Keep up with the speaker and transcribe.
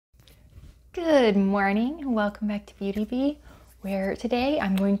Good morning and welcome back to Beauty Bee, where today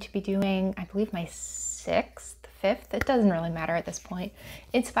I'm going to be doing, I believe, my fifth, it doesn't really matter at this point,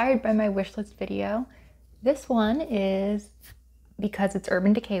 inspired by my wishlist video. This one is, because it's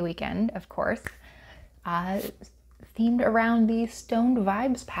Urban Decay weekend, of course, themed around the Stoned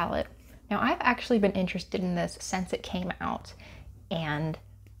Vibes palette. Now, I've actually been interested in this since it came out, and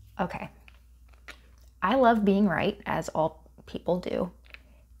okay, I love being right, as all people do,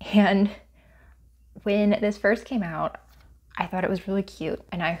 and when this first came out, I thought it was really cute,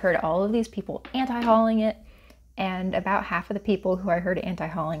 and I heard all of these people anti-hauling it, and about half of the people who I heard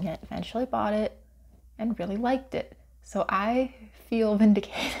anti-hauling it eventually bought it and really liked it. So I feel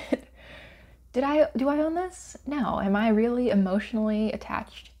vindicated. Do I own this? No. Am I really emotionally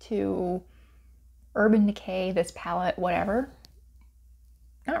attached to Urban Decay, this palette, whatever?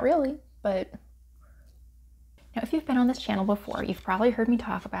 Not really, but now if you've been on this channel before, you've probably heard me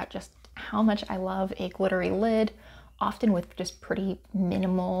talk about just how much I love a glittery lid, often with just pretty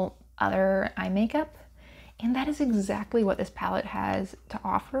minimal other eye makeup. And that is exactly what this palette has to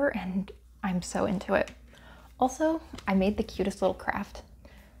offer, and I'm so into it. Also, I made the cutest little craft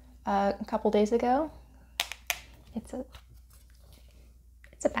a couple days ago. It's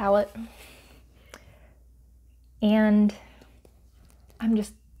a palette. And I'm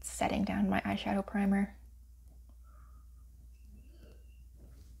just setting down my eyeshadow primer.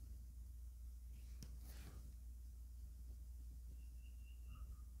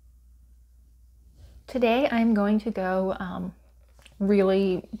 Today I'm going to go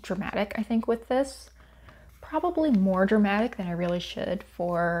really dramatic, I think, with this. Probably more dramatic than I really should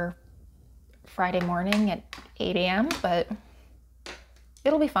for Friday morning at 8 a.m., but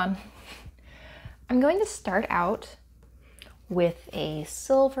it'll be fun. I'm going to start out with a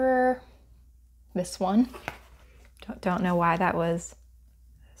silver, this one. Don't know why that was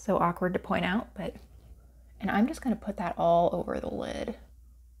so awkward to point out, but, and I'm just going to put that all over the lid.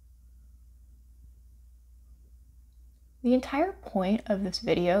 The entire point of this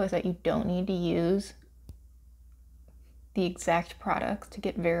video is that you don't need to use the exact products to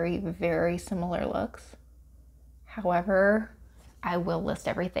get very, very similar looks. However, I will list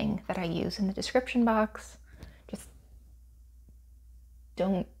everything that I use in the description box. Just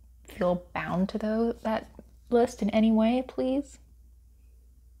don't feel bound to that list in any way, please.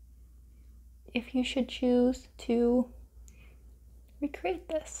 If you should choose to recreate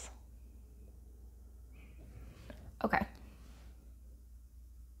this. Okay.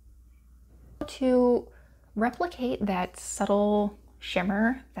 To replicate that subtle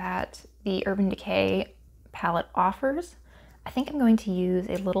shimmer that the Urban Decay palette offers, I think I'm going to use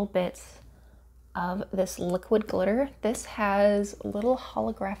a little bit of this liquid glitter. This has little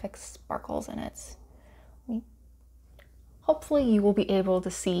holographic sparkles in it. Hopefully you will be able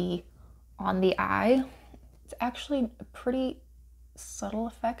to see on the eye. It's actually a pretty subtle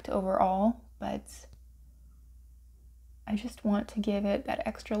effect overall, but I just want to give it that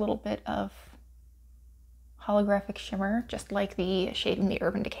extra little bit of holographic shimmer, just like the shade in the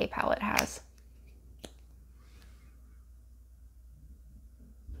Urban Decay palette has.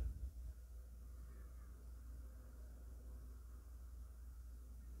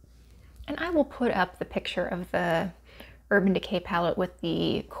 And I will put up the picture of the Urban Decay palette with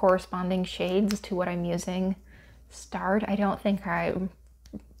the corresponding shades to what I'm using starred. I don't think I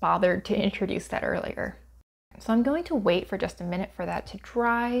bothered to introduce that earlier. So I'm going to wait for just a minute for that to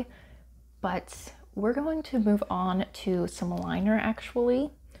dry, but we're going to move on to some liner actually.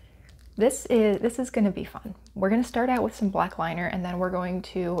 This is going to be fun. We're going to start out with some black liner, and then we're going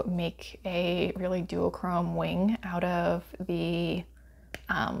to make a really duochrome wing out of the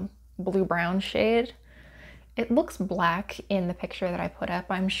blue-brown shade. It looks black in the picture that I put up,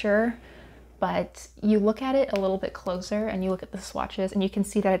 I'm sure, but you look at it a little bit closer and you look at the swatches and you can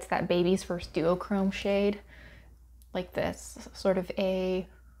see that it's that Baby's First duochrome shade. Like this, sort of a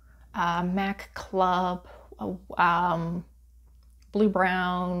MAC Club,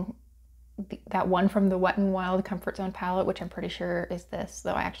 blue-brown, that one from the Wet n Wild Comfort Zone palette, which I'm pretty sure is this,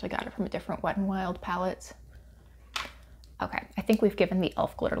 though I actually got it from a different Wet n Wild palette. Okay, I think we've given the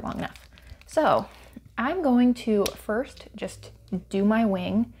e.l.f. glitter long enough. So I'm going to first just do my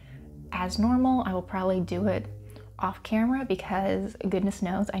wing. As normal, I will probably do it off camera because goodness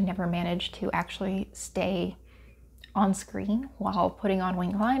knows I never managed to actually stay on screen while putting on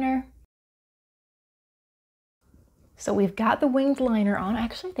winged liner. So we've got the winged liner on. I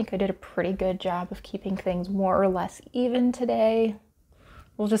actually think I did a pretty good job of keeping things more or less even today.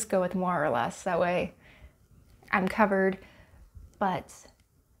 We'll just go with more or less, that way I'm covered. But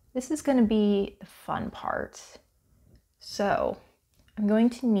this is going to be the fun part. So I'm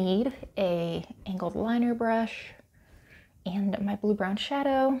going to need a angled liner brush and my blue-brown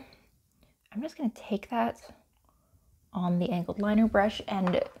shadow. I'm just going to take that on the angled liner brush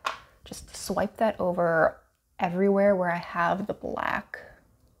and just swipe that over everywhere where I have the black.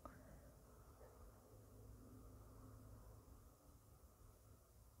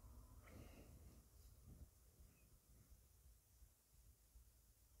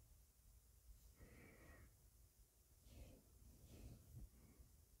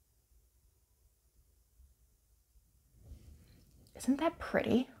 Isn't that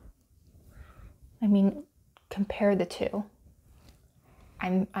pretty? I mean, compare the two.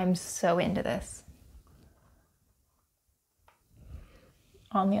 I'm so into this.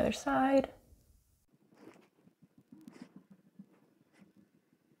 On the other side.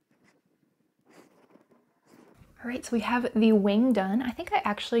 All right, so we have the wing done. I think I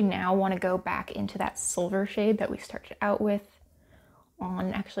actually now want to go back into that silver shade that we started out with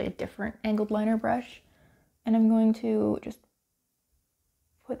on actually a different angled liner brush. And I'm going to just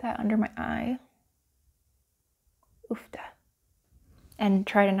put that under my eye. Oofta. And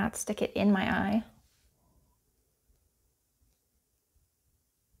try to not stick it in my eye.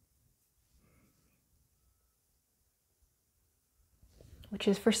 Which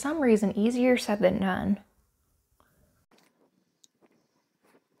is for some reason easier said than done.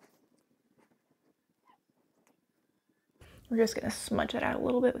 We're just gonna smudge it out a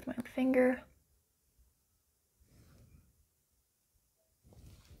little bit with my finger.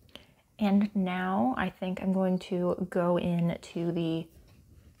 And now I think I'm going to go into the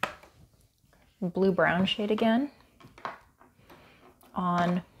blue-brown shade again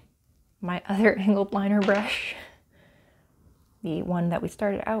on my other angled liner brush, the one that we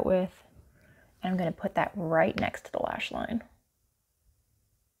started out with, and I'm going to put that right next to the lash line.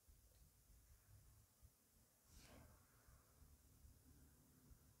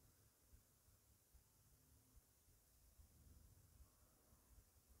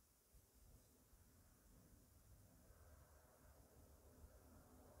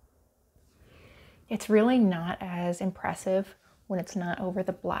 It's really not as impressive when it's not over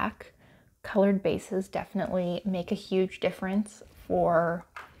the black. Colored bases definitely make a huge difference for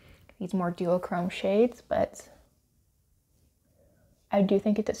these more duochrome shades, but I do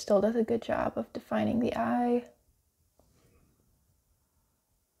think it still does a good job of defining the eye.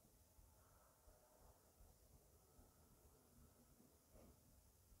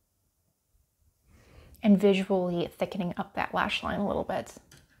 And visually thickening up that lash line a little bit.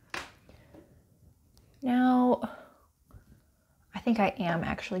 Now, I think I am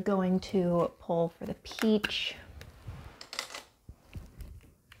actually going to pull for the peach.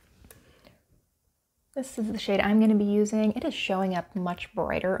 This is the shade I'm going to be using. It is showing up much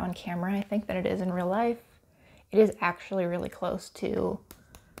brighter on camera, I think, than it is in real life. It is actually really close to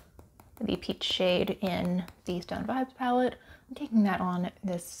the peach shade in the Stone Vibes palette. I'm taking that on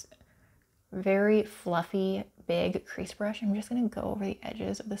this very fluffy, big crease brush. I'm just going to go over the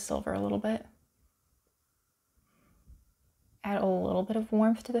edges of the silver a little bit. Add a little bit of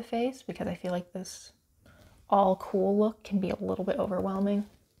warmth to the face because I feel like this all cool look can be a little bit overwhelming.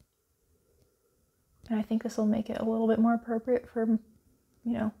 And I think this will make it a little bit more appropriate for,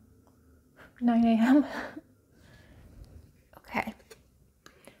 you know, 9 a.m. Okay.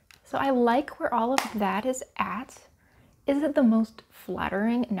 So I like where all of that is at. Is it the most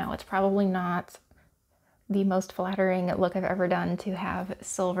flattering? No, it's probably not the most flattering look I've ever done to have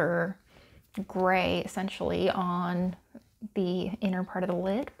silver gray essentially on the inner part of the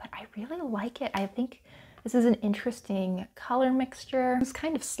lid, but I really like it. I think this is an interesting color mixture. It's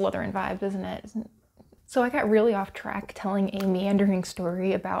kind of Slytherin vibes, isn't it? So I got really off track telling a meandering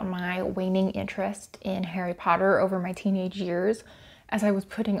story about my waning interest in Harry Potter over my teenage years as I was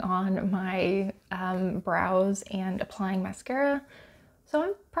putting on my brows and applying mascara. So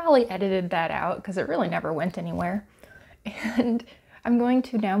I probably edited that out because it really never went anywhere. And I'm going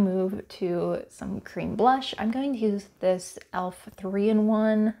to now move to some cream blush. I'm going to use this e.l.f.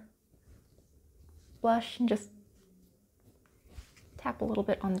 3-in-1 blush and just tap a little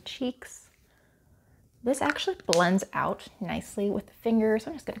bit on the cheeks. This actually blends out nicely with the finger,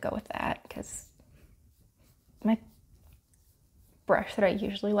 so I'm just going to go with that because my brush that I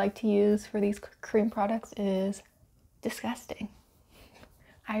usually like to use for these cream products is disgusting.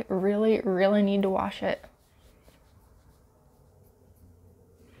 I really, really need to wash it.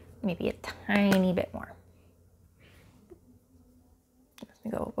 Maybe a tiny bit more. Let me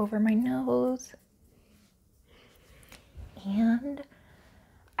go over my nose. And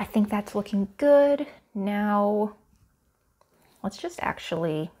I think that's looking good. Now, let's just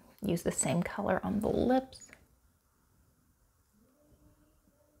actually use the same color on the lips.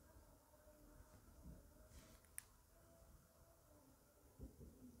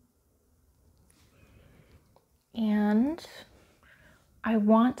 And I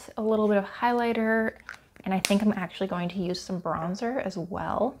want a little bit of highlighter, and I think I'm actually going to use some bronzer as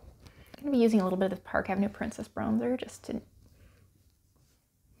well. I'm going to be using a little bit of the Park Avenue Princess bronzer just to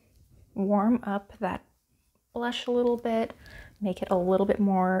warm up that blush a little bit, make it a little bit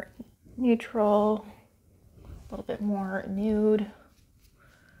more neutral, a little bit more nude.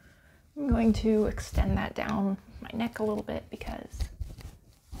 I'm going to extend that down my neck a little bit because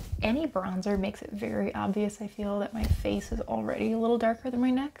any bronzer makes it very obvious, I feel, that my face is already a little darker than my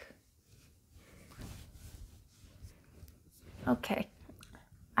neck. Okay,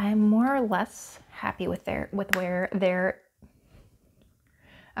 I'm more or less happy with where they're.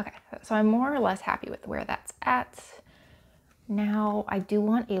 Okay, so I'm more or less happy with where that's at. Now I do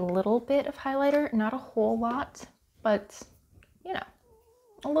want a little bit of highlighter, not a whole lot, but you know,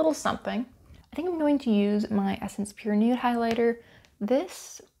 a little something. I think I'm going to use my Essence Pure Nude highlighter.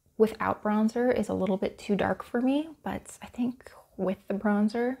 This without bronzer is a little bit too dark for me, but I think with the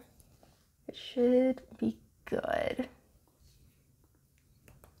bronzer, it should be good.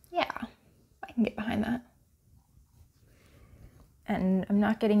 Yeah, I can get behind that. And I'm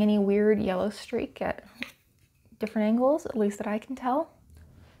not getting any weird yellow streak at different angles, at least that I can tell.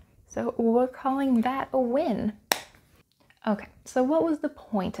 So we're calling that a win. Okay, so what was the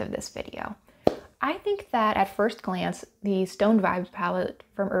point of this video? I think that at first glance, the Stoned Vibes palette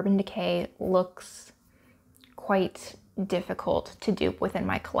from Urban Decay looks quite difficult to dupe within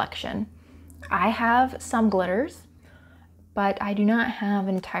my collection. I have some glitters, but I do not have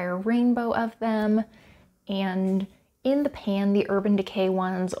an entire rainbow of them, and in the pan, the Urban Decay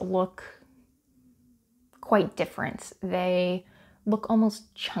ones look quite different. They look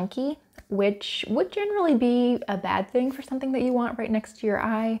almost chunky, which would generally be a bad thing for something that you want right next to your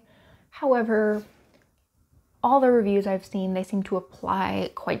eye. However, all the reviews I've seen, they seem to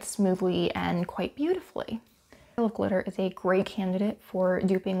apply quite smoothly and quite beautifully. Acrylic glitter is a great candidate for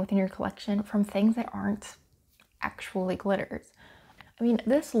duping within your collection from things that aren't actually glitters. I mean,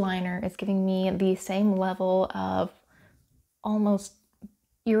 this liner is giving me the same level of almost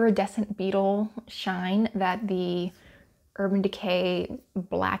iridescent beetle shine that the Urban Decay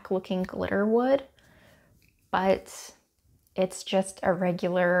black looking glitter would, but it's just a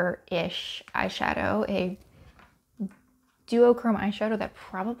regular-ish eyeshadow, a duochrome eyeshadow that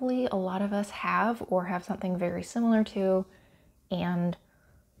probably a lot of us have or have something very similar to, and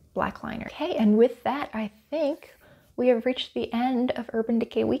black liner. Okay, and with that, I think we have reached the end of Urban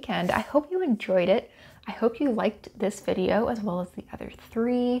Decay Weekend. I hope you enjoyed it. I hope you liked this video as well as the other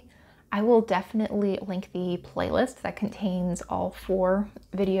 3. I will definitely link the playlist that contains all 4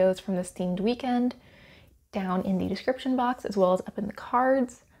 videos from this themed weekend down in the description box as well as up in the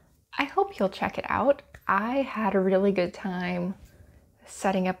cards. I hope you'll check it out. I had a really good time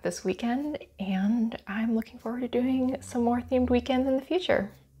setting up this weekend, and I'm looking forward to doing some more themed weekends in the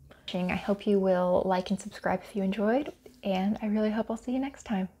future. I hope you will like and subscribe if you enjoyed, and I really hope I'll see you next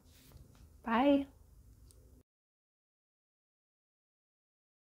time. Bye!